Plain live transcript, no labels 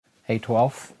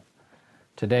12th.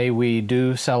 Today we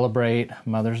do celebrate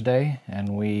Mother's Day,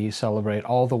 and we celebrate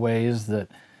all the ways that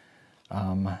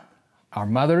our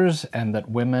mothers and that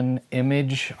women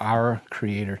image our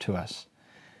Creator to us.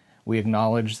 We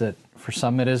acknowledge that for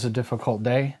some it is a difficult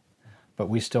day, but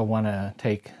we still want to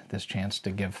take this chance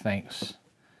to give thanks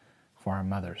for our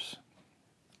mothers.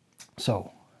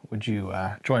 So, would you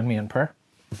join me in prayer?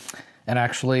 And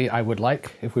actually, I would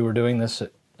like, if we were doing this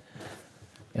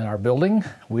in our building,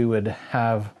 we would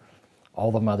have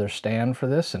all the mothers stand for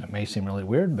this, and it may seem really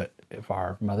weird, but if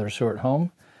our mothers who are at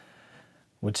home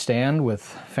would stand with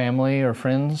family or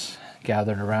friends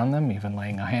gathered around them, even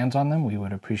laying our hands on them, we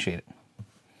would appreciate it.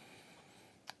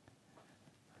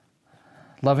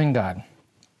 Loving God,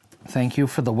 thank you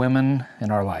for the women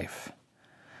in our life,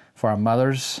 for our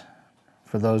mothers,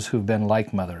 for those who've been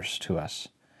like mothers to us.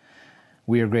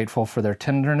 We are grateful for their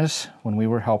tenderness when we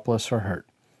were helpless or hurt.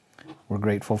 We're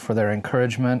grateful for their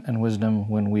encouragement and wisdom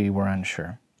when we were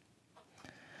unsure.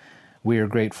 We are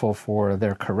grateful for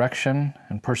their correction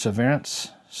and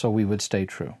perseverance so we would stay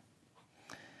true.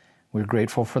 We're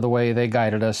grateful for the way they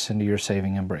guided us into your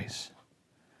saving embrace.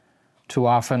 Too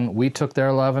often we took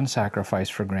their love and sacrifice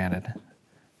for granted.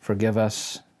 Forgive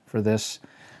us for this.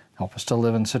 Help us to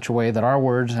live in such a way that our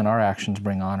words and our actions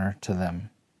bring honor to them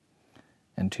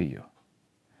and to you.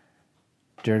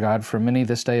 Dear God, for many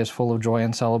this day is full of joy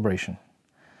and celebration,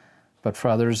 but for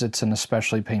others it's an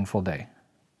especially painful day.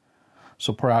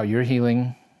 So pour out your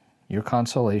healing, your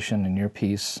consolation, and your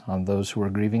peace on those who are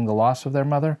grieving the loss of their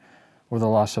mother or the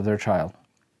loss of their child,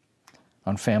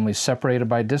 on families separated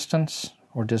by distance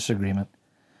or disagreement,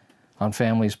 on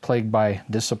families plagued by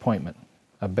disappointment,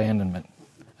 abandonment,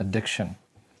 addiction,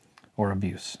 or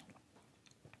abuse.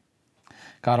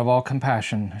 God of all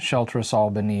compassion, shelter us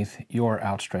all beneath your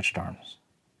outstretched arms.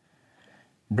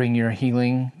 Bring your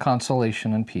healing,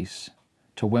 consolation, and peace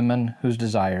to women whose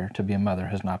desire to be a mother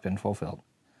has not been fulfilled,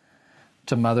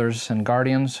 to mothers and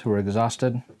guardians who are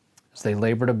exhausted as they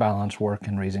labor to balance work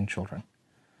and raising children,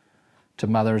 to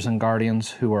mothers and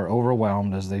guardians who are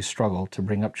overwhelmed as they struggle to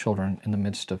bring up children in the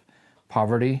midst of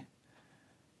poverty,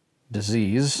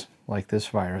 disease like this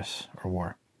virus, or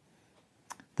war.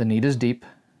 The need is deep.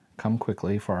 Come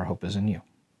quickly, for our hope is in you.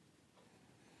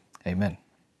 Amen.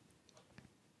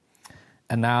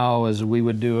 And now, as we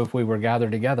would do if we were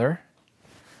gathered together,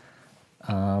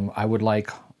 I would like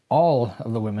all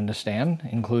of the women to stand,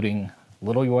 including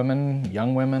little women,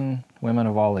 young women, women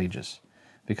of all ages,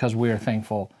 because we are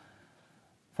thankful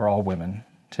for all women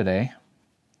today,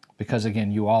 because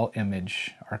again, you all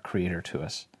image our Creator to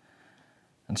us.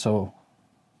 And so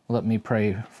let me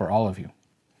pray for all of you.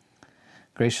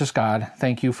 Gracious God,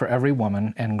 thank you for every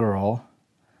woman and girl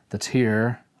that's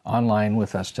here online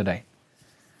with us today,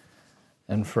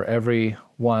 and for every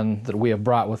one that we have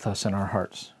brought with us in our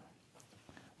hearts.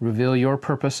 Reveal your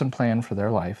purpose and plan for their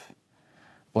life.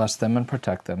 Bless them and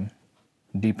protect them.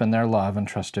 Deepen their love and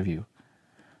trust of you.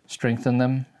 Strengthen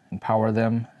them, empower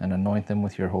them, and anoint them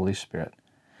with your Holy Spirit,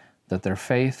 that their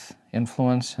faith,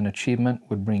 influence, and achievement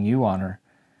would bring you honor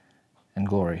and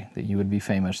glory, that you would be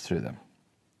famous through them.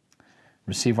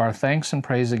 Receive our thanks and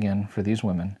praise again for these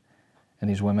women and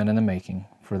these women in the making,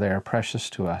 for they are precious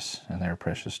to us and they are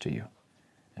precious to you.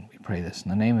 And we pray this in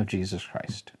the name of Jesus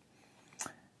Christ.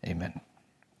 Amen.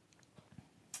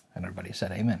 And everybody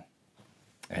said amen.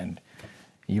 And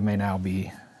you may now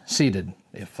be seated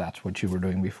if that's what you were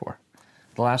doing before.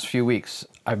 The last few weeks,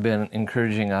 I've been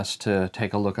encouraging us to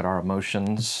take a look at our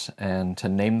emotions and to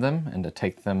name them and to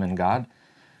take them in God,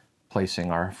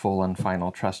 placing our full and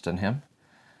final trust in Him.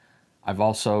 I've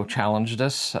also challenged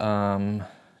us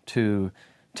to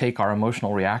take our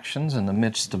emotional reactions in the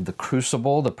midst of the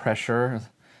crucible, the pressure,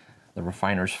 the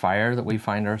refiner's fire that we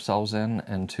find ourselves in,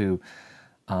 and to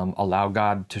allow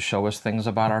God to show us things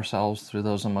about ourselves through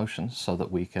those emotions so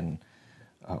that we can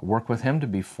work with Him to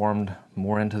be formed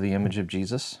more into the image of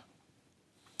Jesus.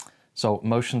 So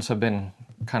emotions have been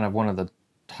kind of one of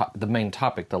the main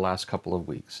topic the last couple of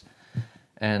weeks.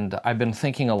 And I've been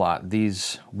thinking a lot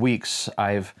these weeks.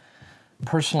 I've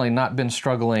personally not been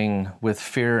struggling with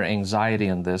fear, anxiety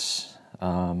in this,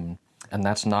 and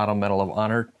that's not a medal of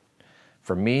honor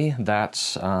for me.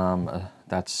 That's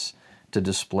to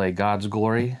display God's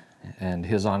glory and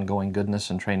His ongoing goodness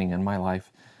and training in my life,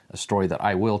 a story that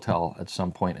I will tell at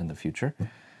some point in the future.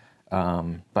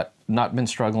 But not been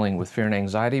struggling with fear and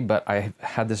anxiety, but I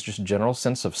had this just general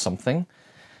sense of something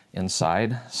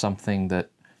inside, something that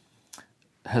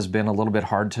has been a little bit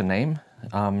hard to name.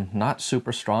 Not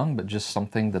super strong, but just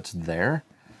something that's there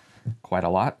quite a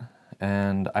lot.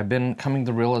 And I've been coming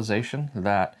to the realization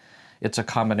that it's a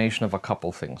combination of a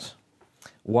couple things.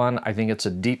 One, I think it's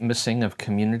a deep missing of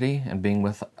community and being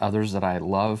with others that I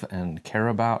love and care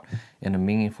about in a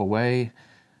meaningful way,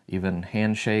 even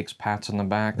handshakes, pats on the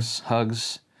backs,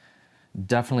 hugs.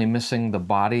 Definitely missing the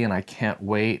body, and I can't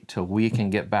wait till we can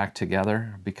get back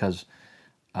together because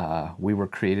we were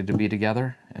created to be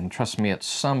together. And trust me, at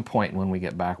some point when we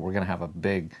get back, we're going to have a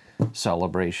big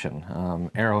celebration.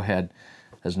 Arrowhead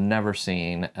has never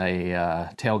seen a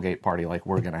tailgate party like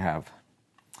we're going to have.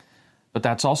 But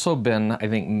that's also been, I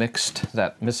think, mixed.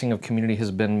 That missing of community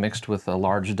has been mixed with a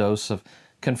large dose of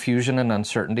confusion and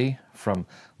uncertainty from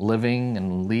living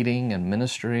and leading and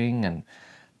ministering and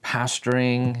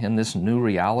pastoring in this new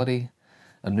reality.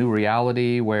 A new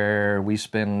reality where we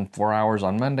spend 4 hours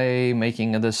on Monday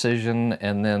making a decision,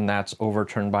 and then that's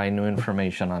overturned by new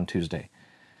information on Tuesday.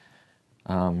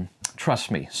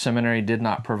 Trust me, seminary did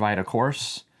not provide a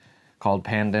course called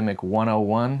Pandemic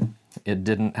 101. It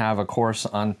didn't have a course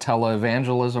on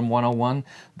Televangelism 101,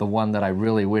 the one that I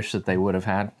really wish that they would have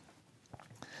had.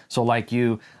 So like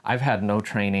you, I've had no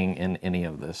training in any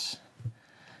of this.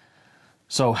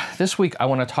 So this week I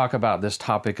want to talk about this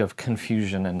topic of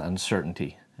confusion and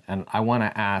uncertainty. And I want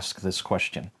to ask this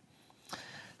question.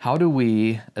 How do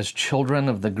we, as children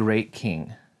of the great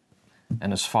King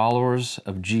and as followers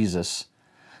of Jesus,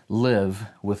 live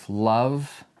with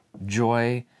love,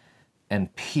 joy,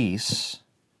 and peace,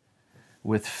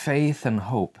 with faith and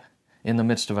hope in the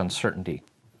midst of uncertainty,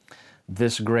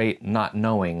 this great not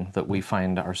knowing that we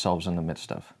find ourselves in the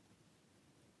midst of?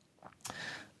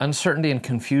 Uncertainty and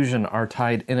confusion are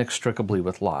tied inextricably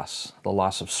with loss. The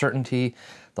loss of certainty,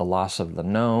 the loss of the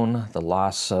known, the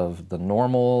loss of the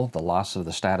normal, the loss of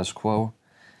the status quo.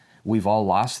 We've all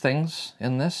lost things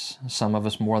in this, some of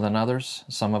us more than others,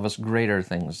 some of us greater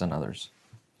things than others.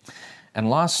 And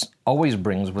loss always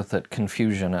brings with it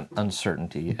confusion and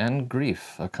uncertainty, and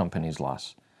grief accompanies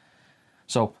loss.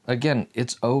 So again,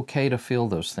 it's okay to feel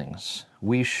those things.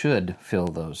 We should feel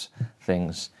those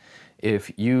things.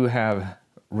 If you have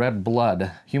red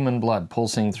blood, human blood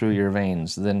pulsing through your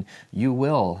veins, then you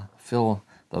will feel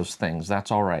those things.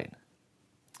 That's all right.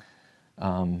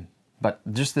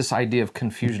 But just this idea of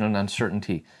confusion and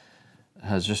uncertainty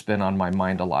has just been on my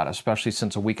mind a lot, especially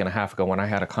since a week and a half ago when I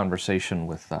had a conversation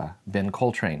with Ben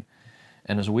Coltrane.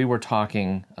 And as we were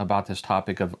talking about this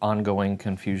topic of ongoing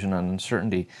confusion and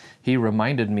uncertainty, he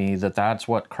reminded me that that's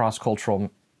what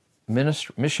cross-cultural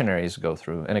missionaries go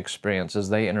through and experience as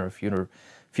they enter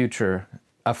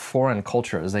a foreign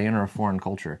culture, as they enter a foreign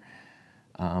culture,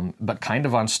 but kind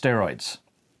of on steroids.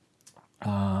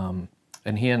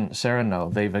 And he and Sarah know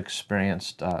they've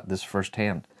experienced this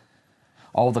firsthand.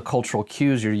 All the cultural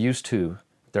cues you're used to,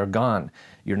 they're gone.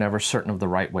 You're never certain of the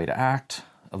right way to act,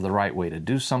 of the right way to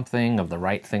do something, of the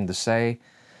right thing to say.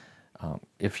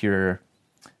 If you're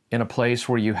in a place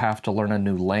where you have to learn a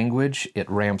new language, it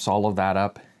ramps all of that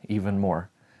up even more.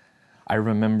 I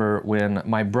remember when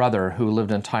my brother, who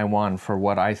lived in Taiwan for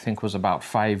what I think was about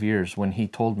 5 years, when he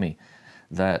told me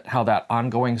that how that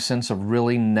ongoing sense of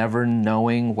really never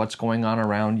knowing what's going on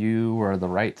around you or the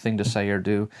right thing to say or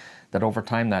do, that over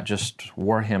time that just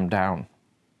wore him down.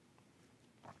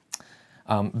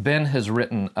 Ben has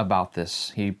written about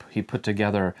this. He put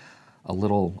together a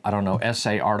little,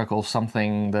 essay article,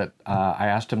 something that I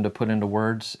asked him to put into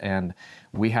words, and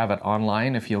we have it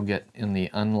online. If you'll get in the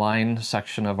online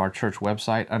section of our church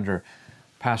website under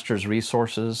Pastor's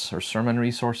Resources or Sermon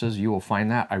Resources, you will find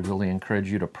that. I really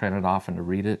encourage you to print it off and to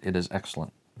read it. It is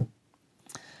excellent.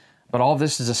 But all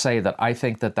this is to say that I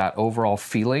think that overall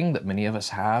feeling that many of us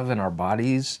have in our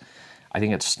bodies, I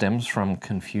think it stems from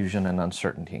confusion and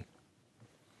uncertainty.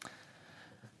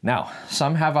 Now,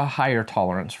 some have a higher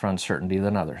tolerance for uncertainty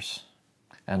than others.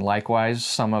 And likewise,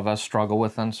 some of us struggle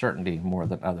with uncertainty more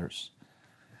than others,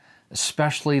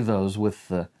 especially those with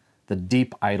the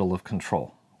deep idol of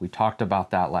control. We talked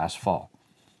about that last fall.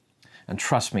 And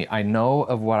trust me, I know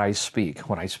of what I speak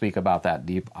when I speak about that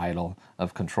deep idol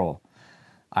of control.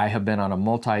 I have been on a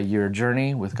multi-year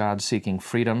journey with God seeking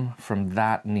freedom from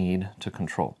that need to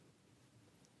control.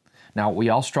 Now, we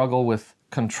all struggle with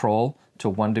control to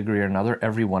one degree or another,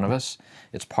 every one of us.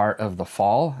 It's part of the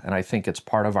fall, and I think it's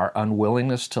part of our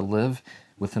unwillingness to live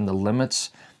within the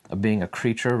limits of being a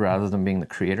creature rather than being the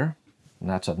creator. And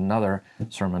that's another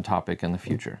sermon topic in the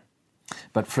future.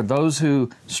 But for those who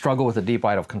struggle with a deep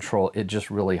idol of control, it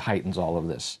just really heightens all of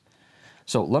this.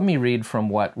 So let me read from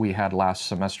what we had last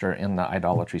semester in the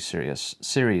idolatry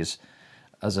series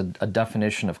as a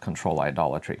definition of control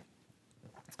idolatry.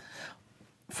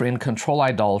 For in control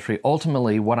idolatry,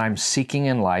 ultimately what I'm seeking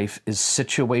in life is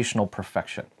situational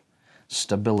perfection,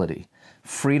 stability,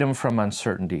 freedom from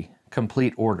uncertainty,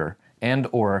 complete order,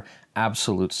 and/or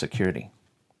absolute security.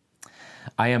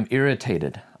 I am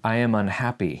irritated. I am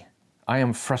unhappy. I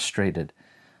am frustrated.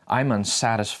 I'm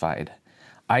unsatisfied.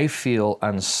 I feel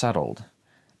unsettled.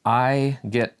 I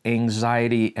get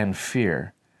anxiety and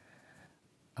fear.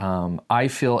 I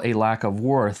feel a lack of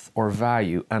worth or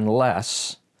value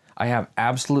unless I have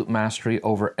absolute mastery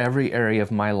over every area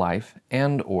of my life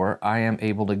and or I am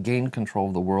able to gain control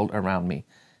of the world around me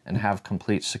and have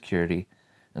complete security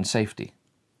and safety.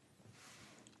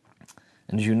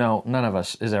 And as you know, none of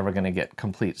us is ever going to get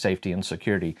complete safety and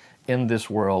security in this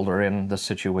world or in the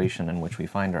situation in which we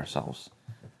find ourselves.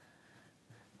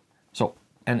 So,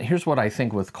 and here's what I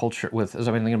think with culture, as I've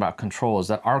been thinking about control, is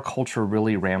that our culture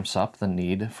really ramps up the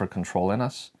need for control in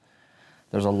us.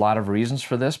 There's a lot of reasons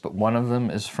for this, but one of them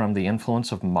is from the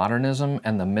influence of modernism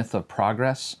and the myth of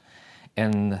progress,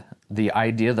 and the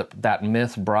idea that that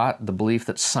myth brought the belief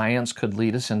that science could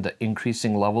lead us into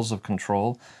increasing levels of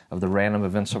control of the random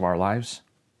events of our lives.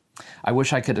 I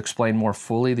wish I could explain more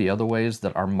fully the other ways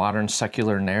that our modern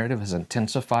secular narrative has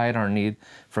intensified our need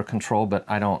for control, but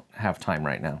I don't have time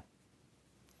right now.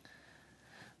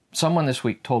 Someone this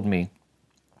week told me,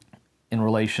 in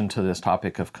relation to this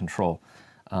topic of control,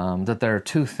 that there are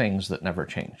two things that never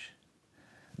change: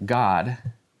 God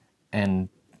and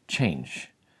change.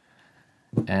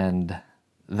 And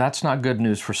that's not good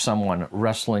news for someone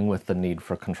wrestling with the need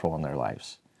for control in their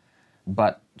lives.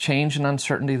 But change and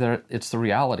uncertainty, it's the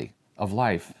reality of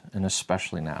life, and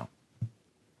especially now.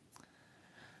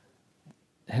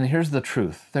 And here's the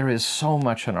truth. There is so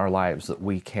much in our lives that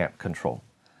we can't control.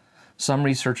 Some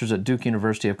researchers at Duke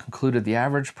University have concluded the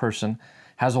average person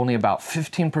has only about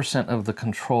 15% of the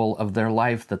control of their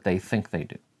life that they think they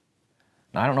do.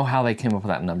 Now, I don't know how they came up with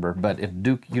that number, but if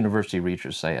Duke University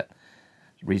researchers say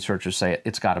it,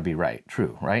 it's got to be right,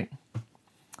 true, right?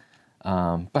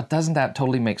 But doesn't that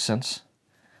totally make sense?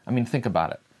 I mean, think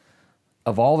about it.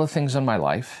 Of all the things in my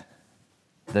life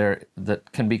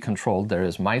that can be controlled, there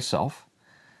is myself,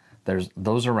 there's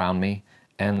those around me,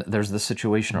 and there's the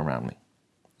situation around me.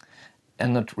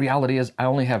 And the reality is I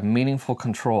only have meaningful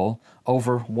control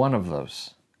over one of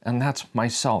those, and that's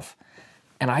myself.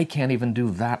 And I can't even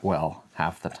do that well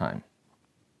half the time.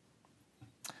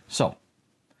 So,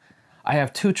 I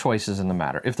have two choices in the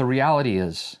matter. If the reality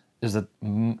is that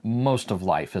most of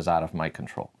life is out of my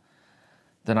control,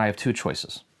 then I have two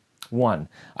choices. One,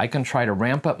 I can try to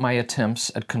ramp up my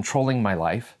attempts at controlling my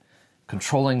life,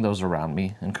 controlling those around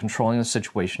me, and controlling the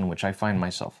situation in which I find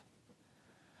myself.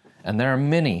 And there are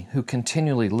many who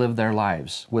continually live their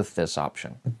lives with this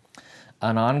option.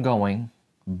 An ongoing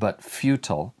but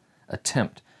futile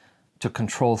attempt to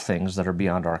control things that are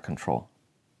beyond our control.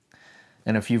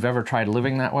 And if you've ever tried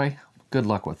living that way, good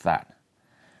luck with that.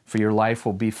 For your life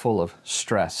will be full of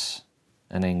stress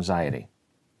and anxiety.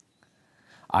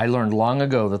 I learned long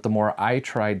ago that the more I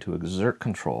tried to exert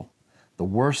control, the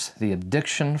worse the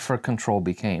addiction for control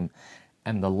became,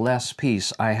 and the less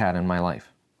peace I had in my life.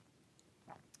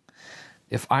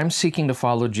 If I'm seeking to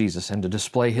follow Jesus and to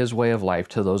display His way of life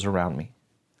to those around me,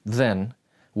 then,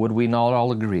 would we not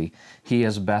all agree, He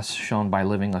is best shown by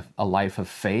living a life of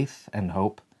faith and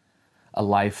hope, a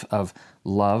life of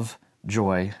love,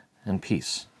 joy, and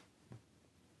peace?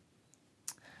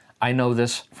 I know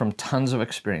this from tons of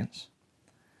experience,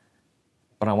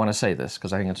 but I want to say this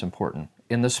because I think it's important.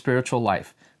 In the spiritual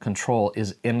life, control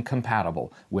is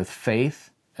incompatible with faith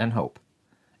and hope.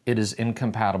 It is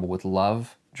incompatible with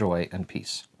love, joy, and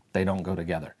peace. They don't go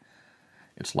together.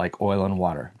 It's like oil and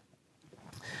water.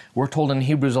 We're told in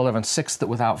Hebrews 11:6 that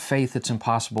without faith it's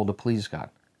impossible to please God.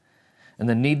 And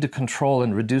the need to control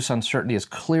and reduce uncertainty is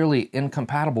clearly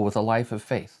incompatible with a life of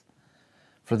faith.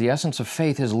 For the essence of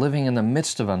faith is living in the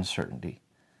midst of uncertainty,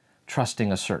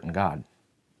 trusting a certain God.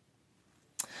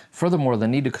 Furthermore, the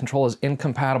need to control is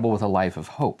incompatible with a life of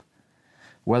hope.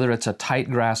 Whether it's a tight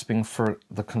grasping for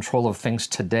the control of things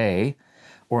today,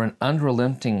 or an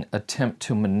unrelenting attempt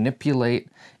to manipulate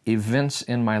events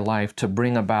in my life to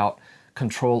bring about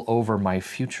control over my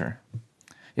future.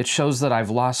 It shows that I've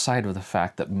lost sight of the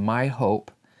fact that my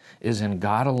hope is in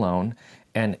God alone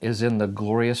and is in the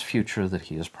glorious future that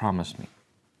He has promised me.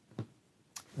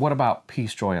 What about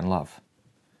peace, joy, and love?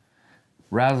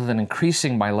 Rather than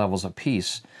increasing my levels of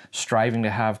peace, striving to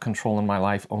have control in my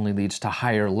life only leads to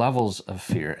higher levels of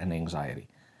fear and anxiety.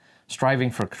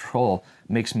 Striving for control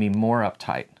makes me more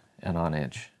uptight and on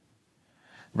edge.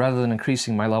 Rather than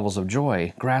increasing my levels of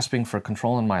joy, grasping for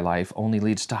control in my life only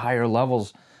leads to higher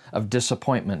levels of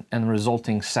disappointment and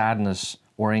resulting sadness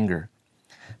or anger.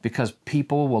 Because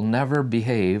people will never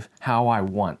behave how I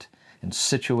want, and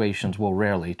situations will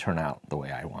rarely turn out the way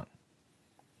I want.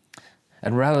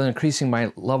 And rather than increasing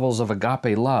my levels of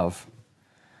agape love,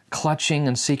 Clutching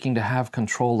and seeking to have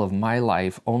control of my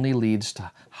life only leads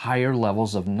to higher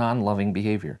levels of non-loving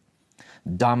behavior.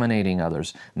 Dominating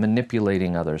others,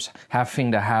 manipulating others,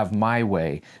 having to have my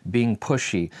way, being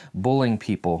pushy, bullying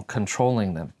people,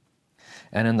 controlling them.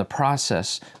 And in the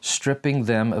process, stripping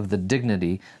them of the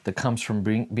dignity that comes from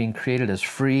being created as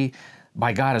free,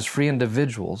 by God as free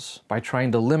individuals, by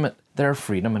trying to limit their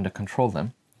freedom and to control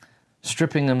them,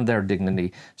 stripping them of their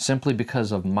dignity simply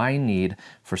because of my need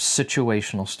for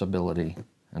situational stability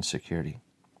and security.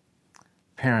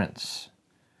 Parents,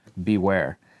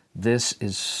 beware. This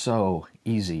is so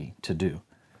easy to do.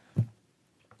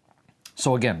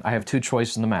 So again, I have two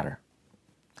choices in the matter.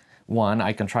 One,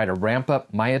 I can try to ramp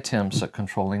up my attempts at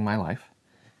controlling my life,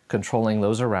 controlling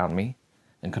those around me,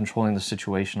 and controlling the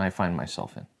situation I find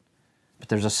myself in. But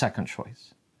there's a second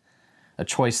choice, a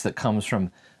choice that comes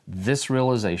from this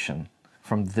realization,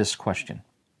 from this question.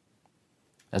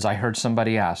 As I heard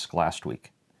somebody ask last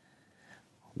week,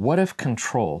 what if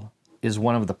control is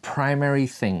one of the primary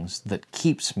things that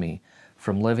keeps me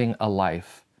from living a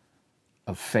life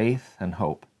of faith and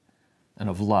hope and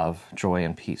of love, joy,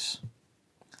 and peace?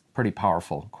 Pretty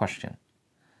powerful question.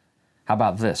 How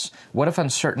about this? What if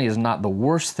uncertainty is not the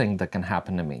worst thing that can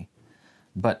happen to me,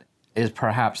 but is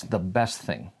perhaps the best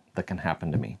thing that can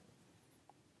happen to me?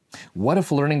 What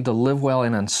if learning to live well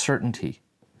in uncertainty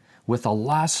with a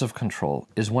loss of control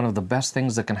is one of the best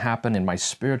things that can happen in my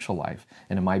spiritual life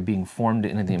and in my being formed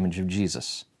into the image of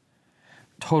Jesus?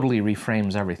 Totally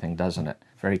reframes everything, doesn't it?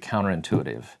 Very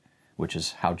counterintuitive, which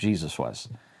is how Jesus was.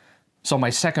 So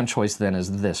my second choice then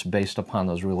is this, based upon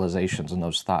those realizations and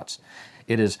those thoughts.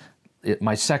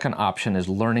 My second option is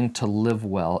learning to live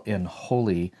well in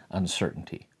holy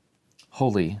uncertainty.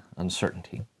 Holy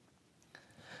uncertainty.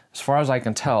 As far as I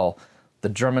can tell, the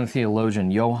German theologian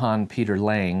Johann Peter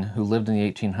Lang, who lived in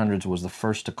the 1800s, was the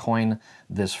first to coin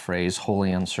this phrase,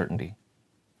 holy uncertainty.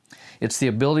 It's the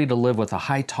ability to live with a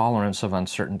high tolerance of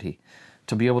uncertainty,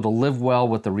 to be able to live well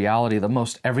with the reality that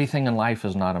most everything in life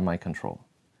is not in my control.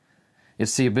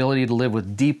 It's the ability to live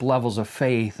with deep levels of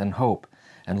faith and hope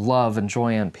and love and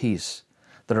joy and peace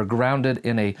that are grounded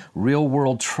in a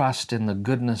real-world trust in the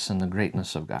goodness and the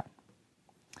greatness of God.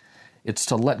 It's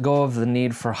to let go of the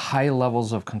need for high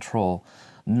levels of control,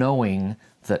 knowing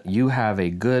that you have a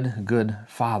good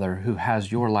Father who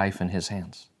has your life in His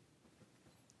hands.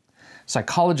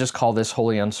 Psychologists call this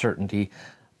holy uncertainty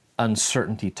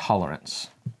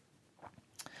tolerance.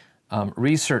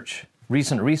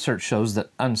 Recent research shows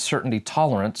that uncertainty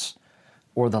tolerance,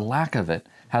 or the lack of it,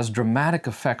 has dramatic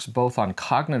effects both on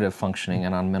cognitive functioning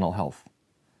and on mental health.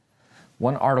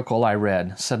 One article I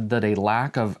read said that a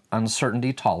lack of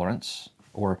uncertainty tolerance,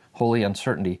 or holy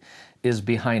uncertainty, is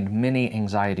behind many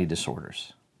anxiety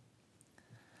disorders.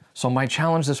 So my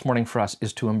challenge this morning for us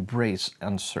is to embrace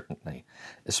uncertainty,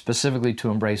 specifically to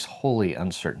embrace holy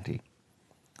uncertainty.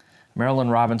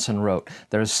 Marilyn Robinson wrote,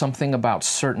 "There is something about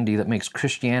certainty that makes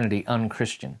Christianity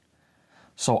unchristian.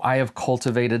 So I have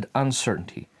cultivated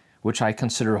uncertainty, which I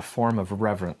consider a form of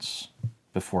reverence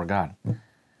before God."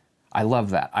 I love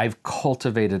that. I've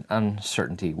cultivated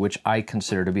uncertainty, which I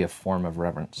consider to be a form of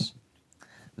reverence.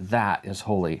 That is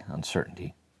holy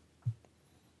uncertainty.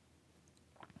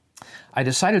 I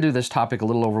decided to do this topic a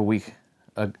little over a week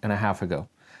and a half ago.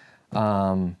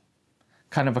 Kind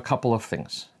of a couple of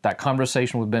things. That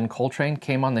conversation with Ben Coltrane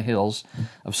came on the heels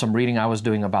of some reading I was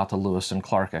doing about the Lewis and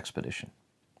Clark expedition,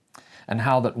 and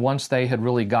how that once they had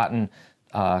really gotten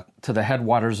to the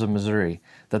headwaters of Missouri,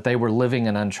 that they were living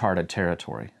in uncharted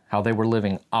territory, how they were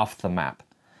living off the map,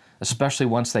 especially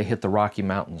once they hit the Rocky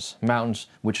Mountains, mountains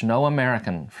which no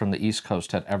American from the East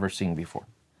Coast had ever seen before.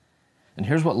 And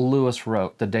here's what Lewis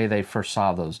wrote the day they first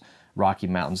saw those Rocky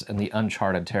Mountains and the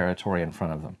uncharted territory in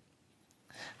front of them.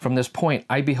 "From this point,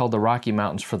 I beheld the Rocky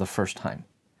Mountains for the first time.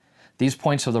 These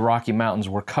points of the Rocky Mountains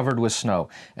were covered with snow,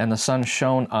 and the sun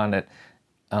shone on it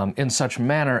in such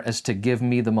manner as to give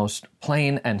me the most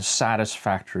plain and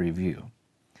satisfactory view.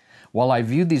 While I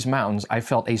viewed these mountains, I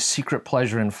felt a secret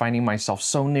pleasure in finding myself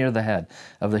so near the head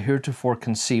of the heretofore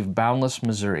conceived boundless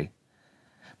Missouri.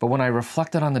 But when I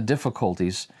reflected on the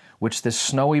difficulties which this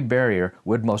snowy barrier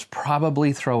would most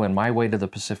probably throw in my way to the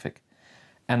Pacific,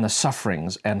 and the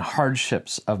sufferings and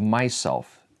hardships of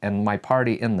myself and my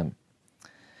party in them,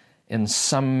 in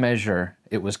some measure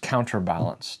it was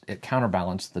counterbalanced. It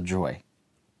counterbalanced the joy."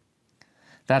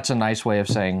 That's a nice way of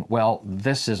saying, well,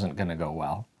 this isn't going to go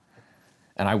well.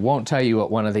 And I won't tell you what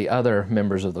one of the other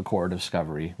members of the Corps of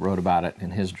Discovery wrote about it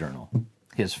in his journal,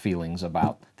 his feelings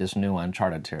about this new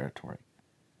uncharted territory.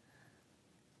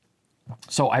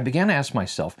 So I began to ask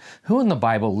myself, who in the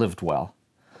Bible lived well?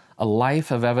 A life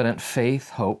of evident faith,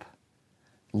 hope,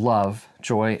 love,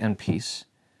 joy, and peace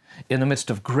in the midst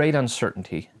of great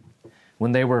uncertainty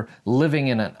when they were living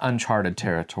in an uncharted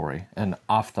territory and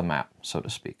off the map, so to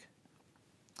speak.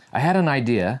 I had an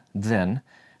idea then,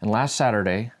 and last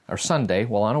Saturday or Sunday,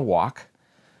 while on a walk,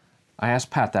 I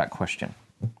asked Pat that question.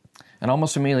 And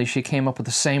almost immediately she came up with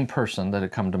the same person that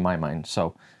had come to my mind,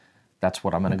 so that's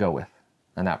what I'm going to go with.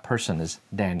 And that person is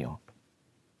Daniel.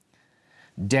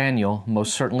 Daniel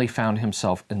most certainly found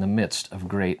himself in the midst of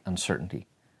great uncertainty.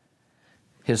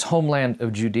 His homeland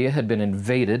of Judea had been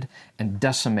invaded and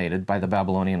decimated by the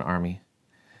Babylonian army.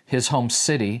 His home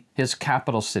city, his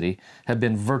capital city, had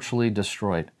been virtually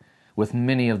destroyed, with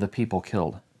many of the people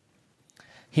killed.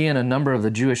 He and a number of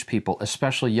the Jewish people,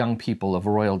 especially young people of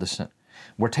royal descent,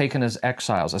 were taken as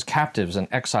exiles, as captives and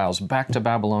exiles back to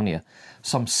Babylonia,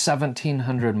 some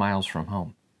 1,700 miles from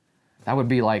home. That would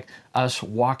be like us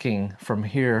walking from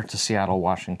here to Seattle,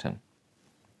 Washington.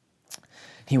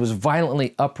 He was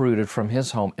violently uprooted from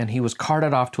his home, and he was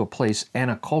carted off to a place and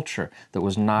a culture that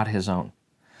was not his own.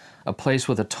 A place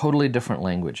with a totally different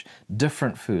language,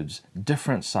 different foods,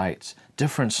 different sights,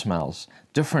 different smells,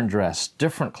 different dress,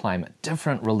 different climate,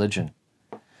 different religion.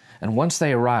 And once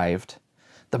they arrived,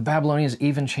 the Babylonians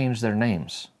even changed their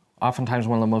names, oftentimes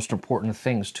one of the most important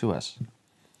things to us.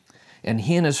 And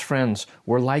he and his friends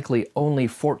were likely only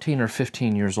 14 or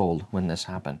 15 years old when this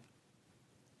happened.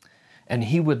 And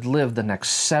he would live the next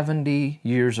 70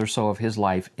 years or so of his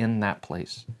life in that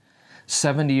place.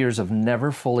 70 years of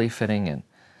never fully fitting in.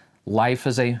 Life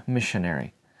as a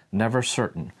missionary, never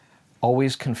certain,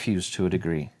 always confused to a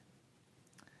degree.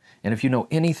 And if you know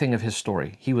anything of his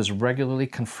story, he was regularly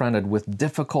confronted with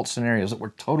difficult scenarios that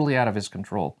were totally out of his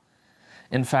control.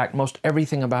 In fact, most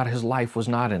everything about his life was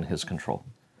not in his control.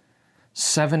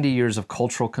 70 years of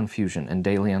cultural confusion and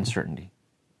daily uncertainty.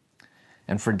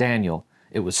 And for Daniel,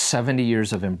 it was 70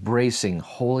 years of embracing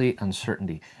holy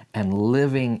uncertainty and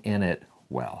living in it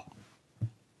well.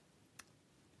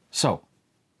 So,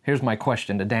 here's my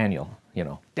question to Daniel.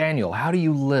 Daniel, how do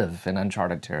you live in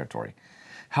uncharted territory?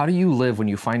 How do you live when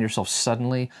you find yourself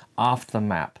suddenly off the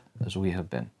map, as we have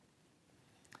been?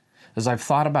 As I've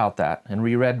thought about that and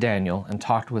reread Daniel and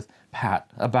talked with Pat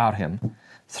about him,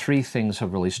 3 things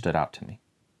have really stood out to me.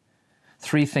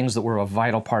 3 things that were a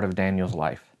vital part of Daniel's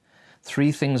life.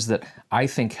 3 things that I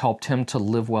think helped him to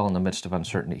live well in the midst of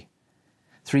uncertainty.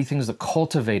 3 things that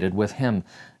cultivated with him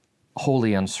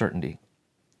holy uncertainty.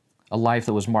 A life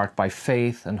that was marked by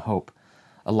faith and hope.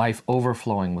 A life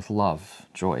overflowing with love,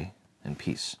 joy, and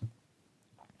peace.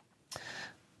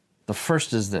 The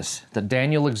first is this, that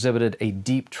Daniel exhibited a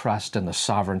deep trust in the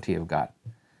sovereignty of God.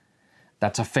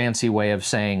 That's a fancy way of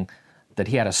saying that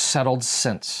he had a settled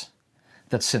sense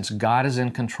that since God is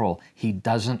in control, he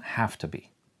doesn't have to be.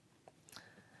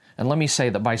 And let me say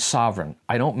that by sovereign,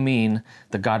 I don't mean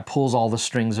that God pulls all the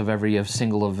strings of every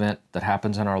single event that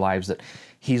happens in our lives, that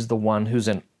he's the one who's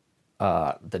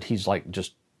that he's like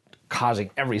just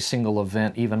causing every single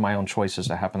event, even my own choices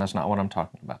to happen. That's not what I'm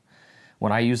talking about.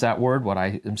 When I use that word, what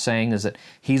I am saying is that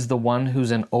he's the one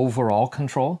who's in overall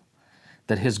control,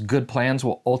 that his good plans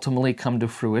will ultimately come to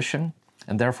fruition,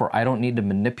 and therefore I don't need to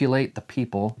manipulate the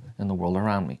people in the world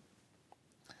around me.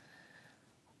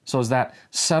 So as that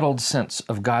settled sense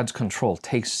of God's control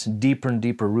takes deeper and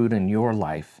deeper root in your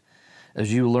life,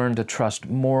 as you learn to trust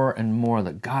more and more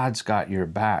that God's got your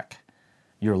back,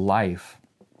 your life,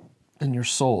 and your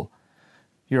soul,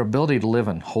 your ability to live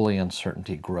in holy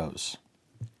uncertainty grows.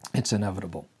 It's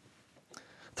inevitable.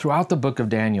 Throughout the book of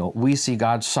Daniel, we see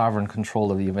God's sovereign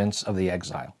control of the events of the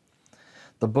exile.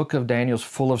 The book of Daniel is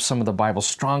full of some of the Bible's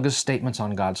strongest statements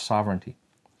on God's sovereignty.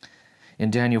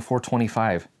 In Daniel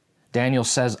 4:25, Daniel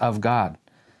says of God,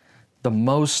 "The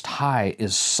Most High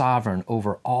is sovereign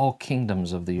over all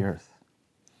kingdoms of the earth."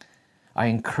 I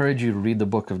encourage you to read the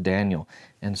book of Daniel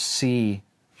and see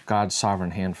God's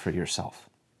sovereign hand for yourself.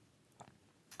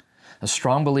 A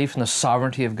strong belief in the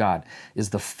sovereignty of God is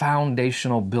the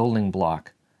foundational building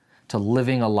block to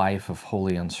living a life of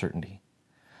holy uncertainty,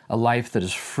 a life that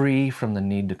is free from the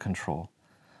need to control,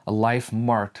 a life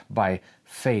marked by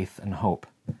faith and hope,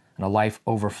 and a life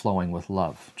overflowing with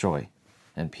love, joy,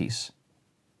 and peace.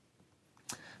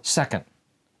 Second,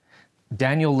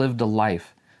 Daniel lived a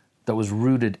life that was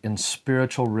rooted in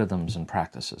spiritual rhythms and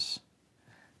practices,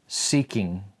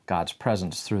 seeking God's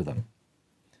presence through them.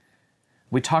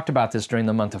 We talked about this during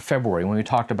the month of February when we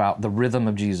talked about the rhythm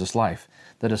of Jesus' life,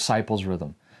 the disciples'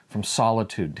 rhythm, from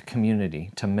solitude to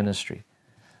community to ministry,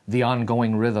 the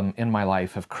ongoing rhythm in my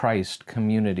life of Christ,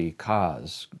 community,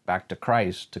 cause, back to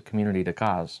Christ, to community, to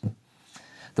cause.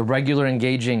 The regular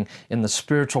engaging in the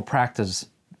spiritual practices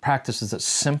that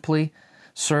simply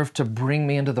serve to bring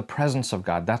me into the presence of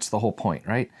God. That's the whole point,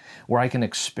 right? Where I can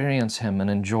experience Him and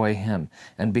enjoy Him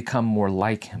and become more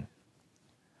like Him.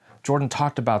 Jordan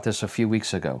talked about this a few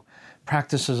weeks ago.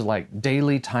 Practices like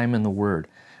daily time in the Word,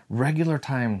 regular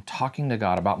time talking to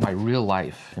God about my real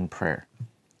life in prayer,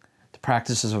 the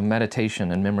practices of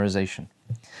meditation and memorization,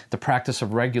 the practice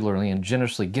of regularly and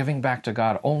generously giving back to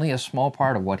God only a small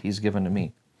part of what He's given to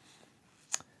me,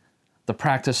 the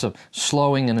practice of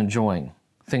slowing and enjoying,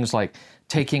 things like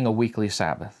taking a weekly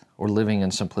Sabbath or living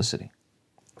in simplicity.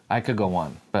 I could go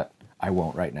on, but I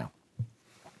won't right now.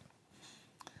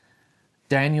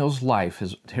 Daniel's life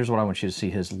is, here's what I want you to see,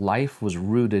 his life was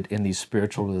rooted in these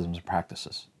spiritual rhythms and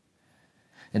practices.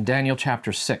 In Daniel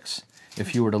chapter 6,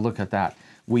 if you were to look at that,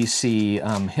 we see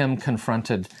him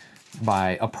confronted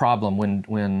by a problem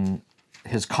when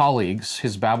his colleagues,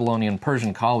 his Babylonian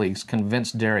Persian colleagues,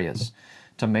 convinced Darius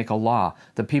to make a law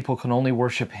that people can only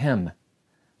worship him,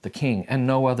 the king, and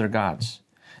no other gods.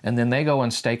 And then they go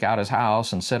and stake out his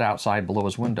house and sit outside below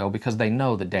his window because they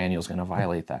know that Daniel's going to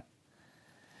violate that.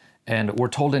 And we're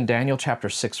told in Daniel chapter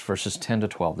 6, verses 10 to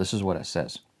 12, this is what it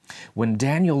says. When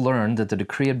Daniel learned that the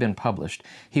decree had been published,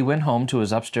 he went home to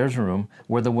his upstairs room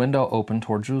where the window opened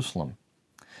toward Jerusalem.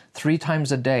 3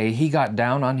 times a day he got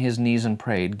down on his knees and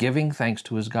prayed, giving thanks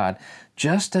to his God,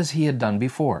 just as he had done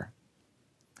before.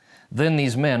 Then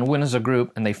these men went as a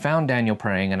group, and they found Daniel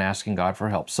praying and asking God for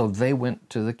help. So they went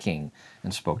to the king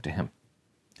and spoke to him.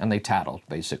 And they tattled,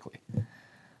 basically.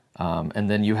 And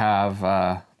then you have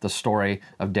the story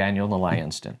of Daniel in the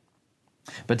lion's den.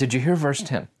 But did you hear verse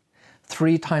 10?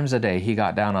 3 times a day he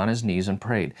got down on his knees and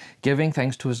prayed, giving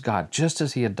thanks to his God, just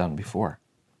as he had done before.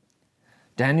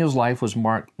 Daniel's life was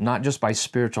marked not just by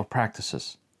spiritual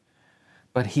practices,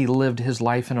 but he lived his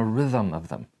life in a rhythm of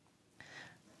them.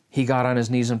 He got on his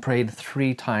knees and prayed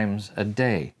 3 times a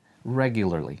day,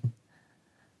 regularly.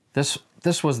 This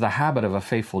was the habit of a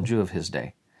faithful Jew of his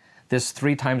day. This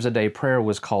 3 times a day prayer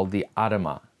was called the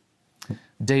Adamah.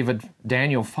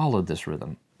 Daniel followed this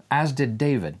rhythm, as did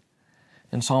David.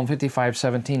 In Psalm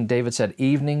 55:17, David said,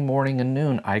 "Evening, morning, and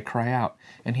noon I cry out,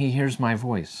 and he hears my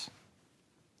voice."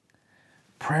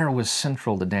 Prayer was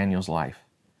central to Daniel's life.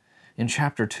 In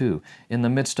chapter 2, in the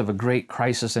midst of a great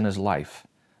crisis in his life,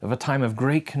 of a time of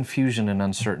great confusion and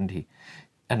uncertainty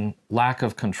and lack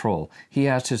of control, he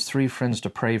asked his 3 friends to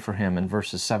pray for him in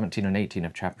verses 17 and 18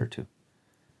 of chapter 2.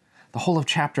 The whole of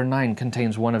chapter 9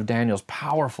 contains one of Daniel's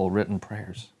powerful written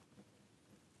prayers.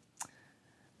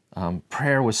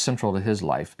 Prayer was central to his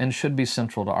life and should be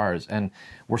central to ours. And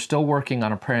we're still working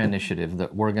on a prayer initiative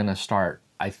that we're going to start,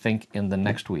 I think, in the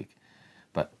next week.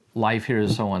 But life here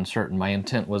is so uncertain. My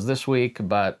intent was this week,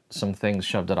 but some things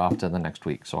shoved it off to the next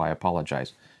week, so I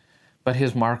apologize. But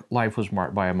his life was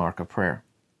marked by a mark of prayer.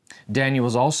 Daniel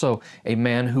was also a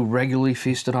man who regularly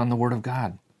feasted on the Word of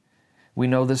God. We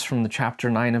know this from the chapter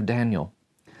 9 of Daniel.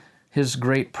 His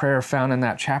great prayer found in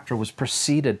that chapter was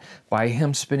preceded by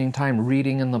him spending time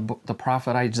reading in the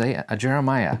prophet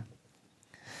Jeremiah.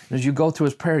 As you go through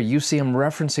his prayer, you see him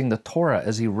referencing the Torah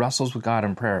as he wrestles with God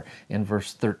in prayer in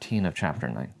verse 13 of chapter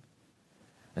 9.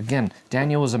 Again,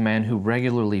 Daniel was a man who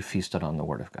regularly feasted on the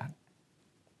Word of God.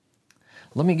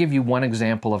 Let me give you one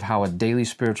example of how a daily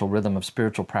spiritual rhythm of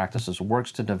spiritual practices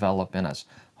works to develop in us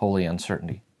holy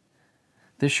uncertainty.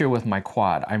 This year with my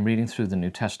quad, I'm reading through the New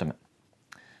Testament.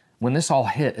 When this all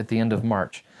hit at the end of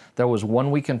March, there was one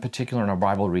week in particular in our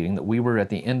Bible reading that we were at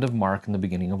the end of Mark and the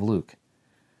beginning of Luke.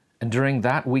 And during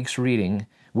that week's reading,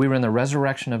 we were in the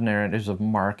resurrection of narratives of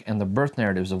Mark and the birth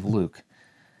narratives of Luke.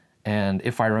 And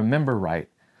if I remember right,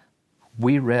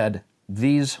 we read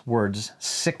these words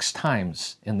 6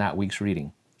 times in that week's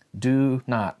reading. Do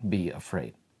not be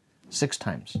afraid. 6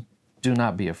 times. Do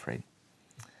not be afraid.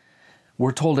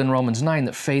 We're told in Romans 9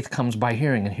 that faith comes by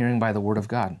hearing and hearing by the Word of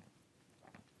God.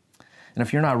 And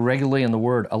if you're not regularly in the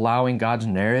Word, allowing God's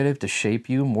narrative to shape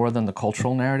you more than the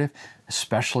cultural narrative,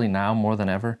 especially now more than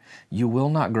ever, you will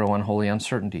not grow in holy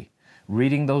uncertainty.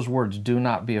 Reading those words, do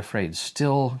not be afraid,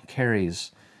 still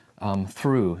carries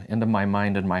through into my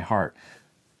mind and my heart,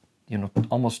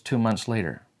 almost 2 months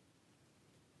later.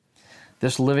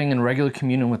 This living in regular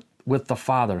communion with the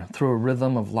Father through a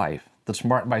rhythm of life that's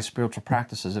marked by spiritual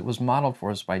practices, it was modeled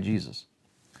for us by Jesus.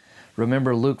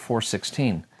 Remember Luke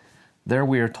 4:16. There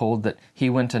we are told that he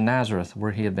went to Nazareth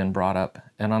where he had been brought up,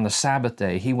 and on the Sabbath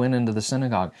day he went into the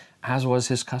synagogue, as was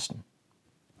his custom.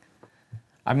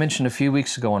 I mentioned a few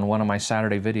weeks ago in one of my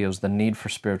Saturday videos the need for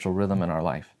spiritual rhythm in our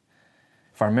life.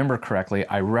 If I remember correctly,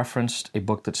 I referenced a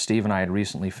book that Steve and I had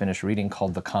recently finished reading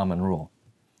called The Common Rule.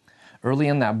 Early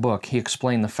in that book, he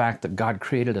explained the fact that God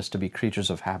created us to be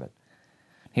creatures of habit.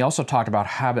 He also talked about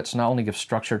habits not only give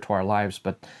structure to our lives,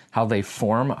 but how they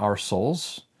form our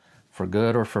souls for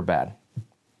good or for bad.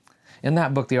 In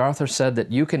that book, the author said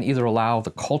that you can either allow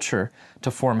the culture to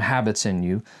form habits in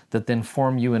you that then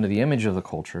form you into the image of the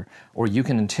culture, or you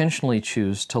can intentionally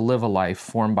choose to live a life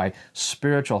formed by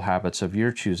spiritual habits of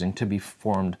your choosing to be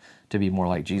formed to be more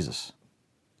like Jesus.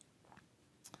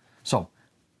 So,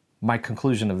 my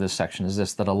conclusion of this section is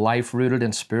this, that a life rooted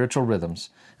in spiritual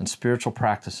rhythms and spiritual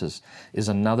practices is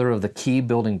another of the key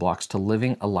building blocks to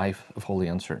living a life of holy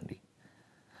uncertainty.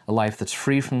 A life that's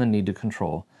free from the need to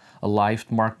control, a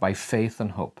life marked by faith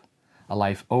and hope, a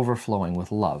life overflowing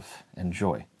with love and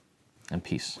joy and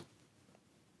peace.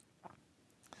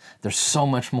 There's so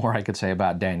much more I could say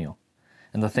about Daniel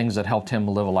and the things that helped him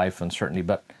live a life of uncertainty,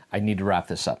 but I need to wrap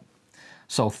this up.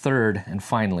 So third and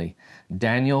finally,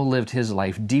 Daniel lived his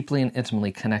life deeply and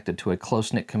intimately connected to a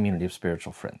close-knit community of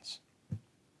spiritual friends.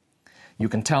 You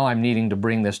can tell I'm needing to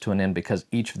bring this to an end because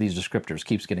each of these descriptors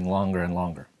keeps getting longer and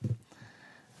longer.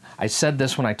 I said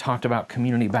this when I talked about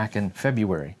community back in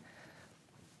February,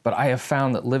 but I have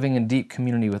found that living in deep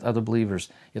community with other believers,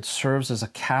 it serves as a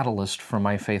catalyst for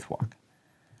my faith walk.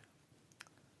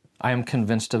 I am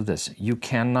convinced of this. You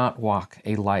cannot walk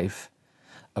a life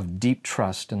of deep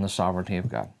trust in the sovereignty of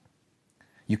God.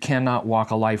 You cannot walk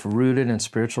a life rooted in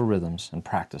spiritual rhythms and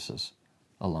practices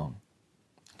alone.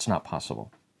 It's not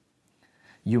possible.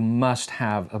 You must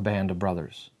have a band of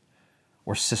brothers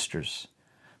or sisters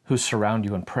who surround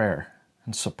you in prayer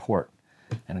and support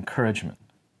and encouragement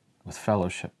with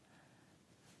fellowship.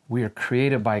 We are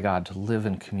created by God to live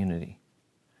in community.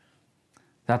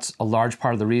 That's a large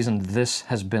part of the reason this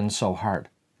has been so hard.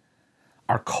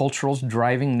 Our cultural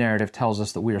driving narrative tells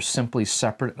us that we are simply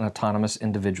separate and autonomous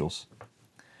individuals.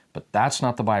 But that's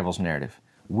not the Bible's narrative.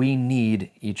 We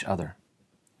need each other.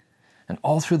 And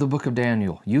all through the book of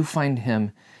Daniel, you find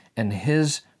him and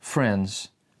his friends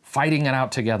fighting it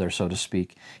out together, so to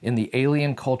speak, in the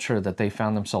alien culture that they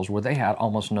found themselves where they had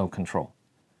almost no control.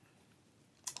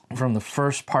 From the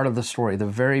first part of the story, the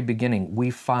very beginning, we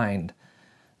find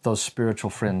those spiritual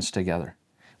friends together.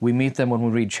 We meet them when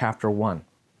we read chapter 1.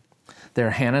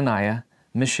 They're Hananiah,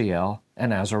 Mishael,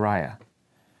 and Azariah,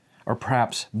 or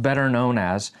perhaps better known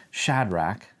as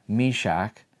Shadrach,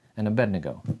 Meshach, and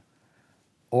Abednego,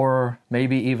 or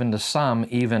maybe even to some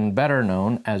even better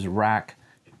known as Rak,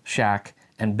 Shak,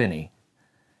 and Benny,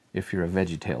 if you're a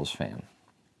VeggieTales fan.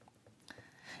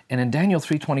 And in Daniel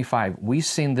 3:25, we've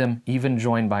seen them even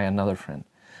joined by another friend,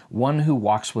 one who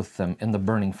walks with them in the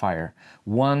burning fire,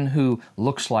 one who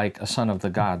looks like a son of the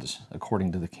gods,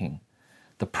 according to the king,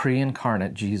 the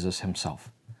pre-incarnate Jesus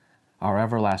himself, our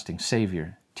everlasting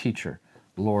Savior, teacher,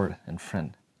 Lord, and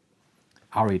friend,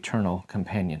 our eternal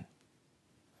companion.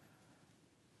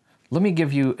 Let me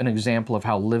give you an example of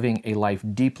how living a life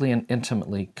deeply and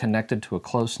intimately connected to a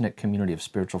close-knit community of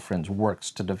spiritual friends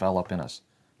works to develop in us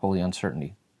holy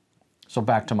uncertainty. So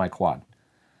back to my quad.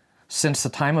 Since the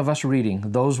time of us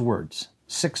reading those words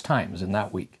 6 times in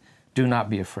that week, do not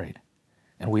be afraid,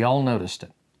 and we all noticed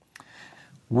it,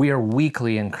 we are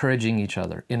weekly encouraging each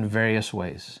other in various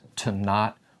ways to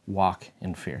not walk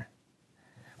in fear.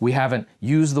 We haven't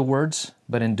used the words,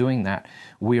 but in doing that,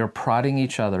 we are prodding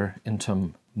each other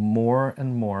into more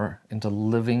and more into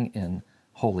living in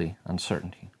holy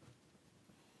uncertainty.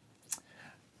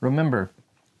 Remember,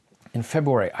 in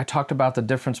February, I talked about the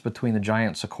difference between the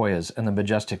giant sequoias and the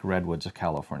majestic redwoods of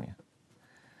California.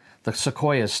 The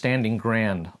sequoias standing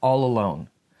grand, all alone,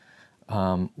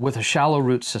 with a shallow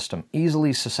root system,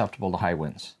 easily susceptible to high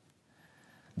winds.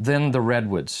 Then the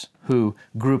redwoods, who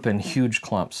group in huge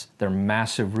clumps, their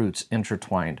massive roots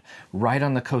intertwined, right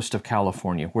on the coast of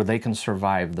California, where they can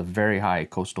survive the very high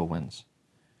coastal winds.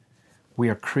 We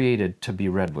are created to be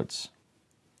redwoods.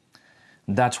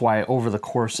 That's why over the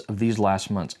course of these last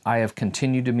months, I have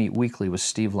continued to meet weekly with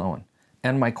Steve Lowen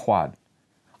and my quad,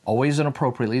 always in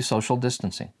appropriately social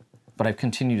distancing, but I've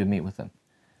continued to meet with them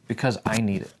because I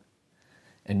need it.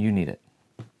 And you need it.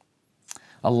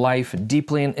 A life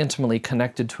deeply and intimately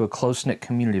connected to a close-knit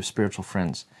community of spiritual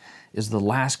friends is the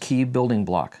last key building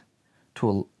block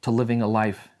to living a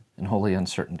life in holy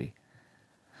uncertainty.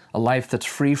 A life that's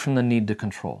free from the need to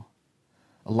control.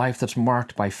 A life that's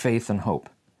marked by faith and hope.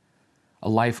 A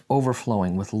life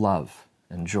overflowing with love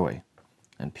and joy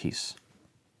and peace.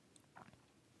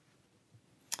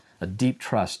 A deep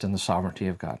trust in the sovereignty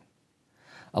of God.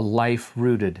 A life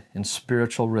rooted in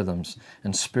spiritual rhythms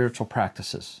and spiritual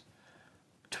practices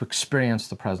to experience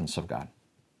the presence of God.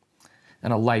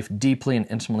 And a life deeply and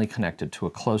intimately connected to a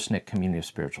close-knit community of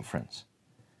spiritual friends.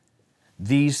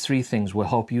 These 3 things will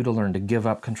help you to learn to give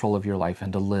up control of your life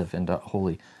and to live into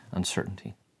holy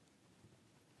uncertainty.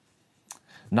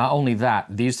 Not only that,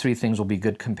 these three things will be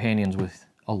good companions with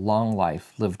a long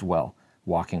life lived well,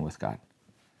 walking with God.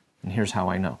 And here's how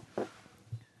I know.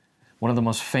 One of the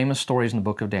most famous stories in the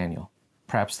book of Daniel,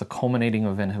 perhaps the culminating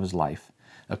event of his life,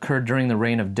 occurred during the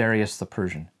reign of Darius the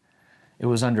Persian. It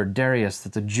was under Darius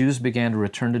that the Jews began to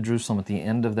return to Jerusalem at the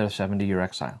end of their 70-year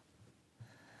exile.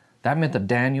 That meant that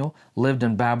Daniel lived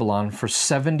in Babylon for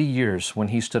 70 years when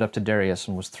he stood up to Darius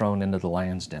and was thrown into the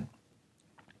lion's den.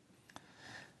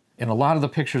 In a lot of the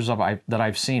pictures that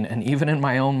I've seen, and even in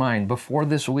my own mind before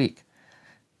this week,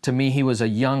 to me he was a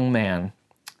young man.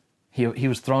 He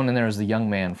was thrown in there as the young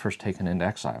man first taken into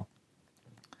exile.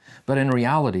 But in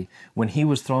reality, when he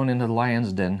was thrown into the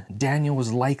lion's den, Daniel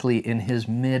was likely in his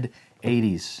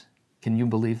mid-80s. Can you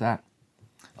believe that?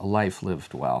 A life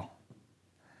lived well.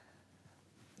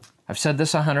 I've said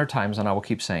this 100 times and I will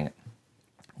keep saying it.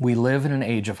 We live in an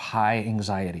age of high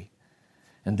anxiety,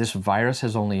 and this virus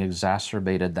has only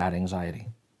exacerbated that anxiety.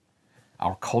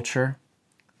 Our culture,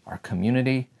 our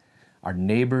community, our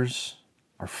neighbors,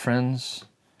 our friends,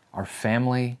 our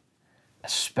family,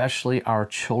 especially our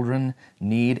children,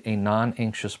 need a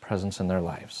non-anxious presence in their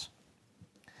lives.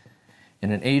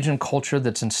 In an age and culture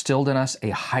that's instilled in us a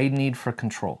high need for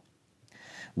control,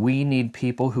 we need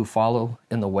people who follow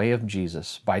in the way of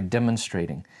Jesus by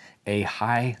demonstrating a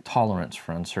high tolerance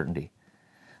for uncertainty,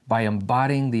 by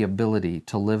embodying the ability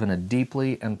to live in a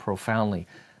deeply and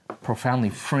profoundly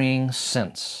freeing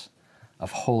sense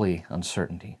of holy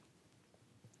uncertainty.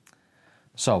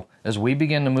 So, as we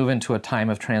begin to move into a time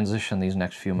of transition these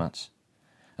next few months,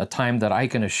 a time that I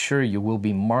can assure you will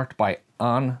be marked by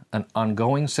an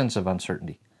ongoing sense of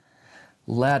uncertainty,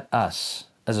 let us,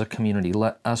 as a community,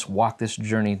 let us walk this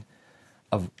journey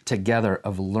together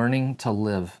of learning to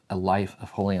live a life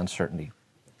of holy uncertainty.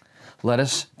 Let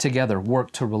us together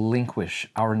work to relinquish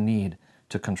our need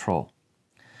to control.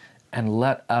 And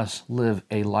let us live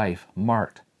a life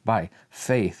marked by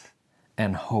faith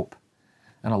and hope,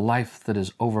 and a life that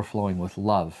is overflowing with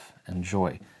love and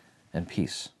joy and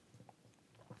peace.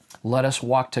 Let us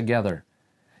walk together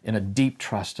in a deep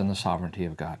trust in the sovereignty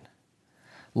of God.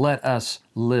 Let us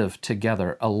live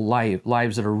together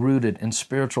lives that are rooted in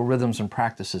spiritual rhythms and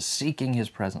practices, seeking His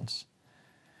presence.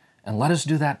 And let us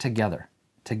do that together,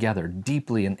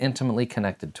 deeply and intimately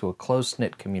connected to a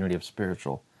close-knit community of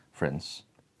spiritual friends.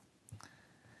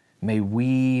 May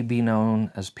we be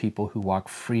known as people who walk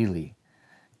freely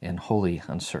in holy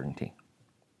uncertainty.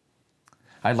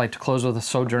 I'd like to close with a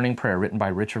sojourning prayer written by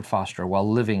Richard Foster while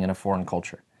living in a foreign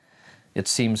culture. It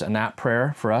seems an apt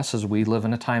prayer for us as we live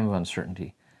in a time of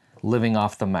uncertainty, living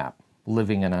off the map,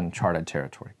 living in uncharted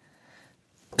territory.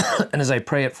 And as I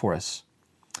pray it for us,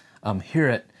 hear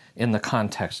it in the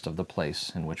context of the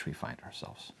place in which we find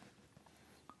ourselves.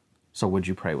 So would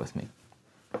you pray with me?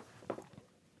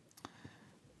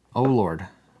 O Lord,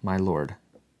 my Lord,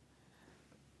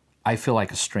 I feel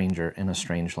like a stranger in a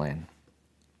strange land.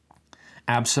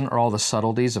 Absent are all the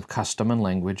subtleties of custom and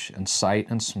language and sight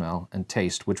and smell and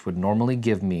taste which would normally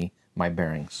give me my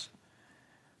bearings.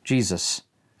 Jesus,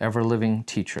 ever-living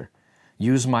teacher,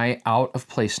 use my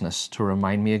out-of-placeness to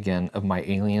remind me again of my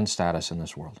alien status in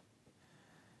this world.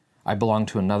 I belong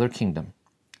to another kingdom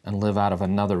and live out of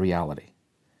another reality.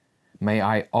 May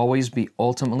I always be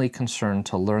ultimately concerned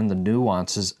to learn the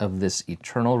nuances of this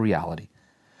eternal reality,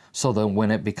 so that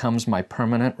when it becomes my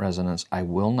permanent residence, I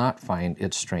will not find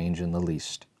it strange in the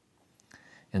least.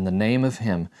 In the name of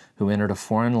Him who entered a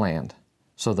foreign land,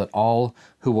 so that all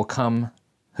who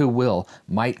will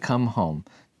might come home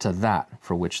to that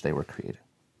for which they were created.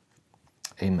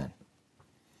 Amen.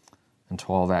 And to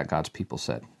all that, God's people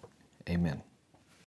said, Amen.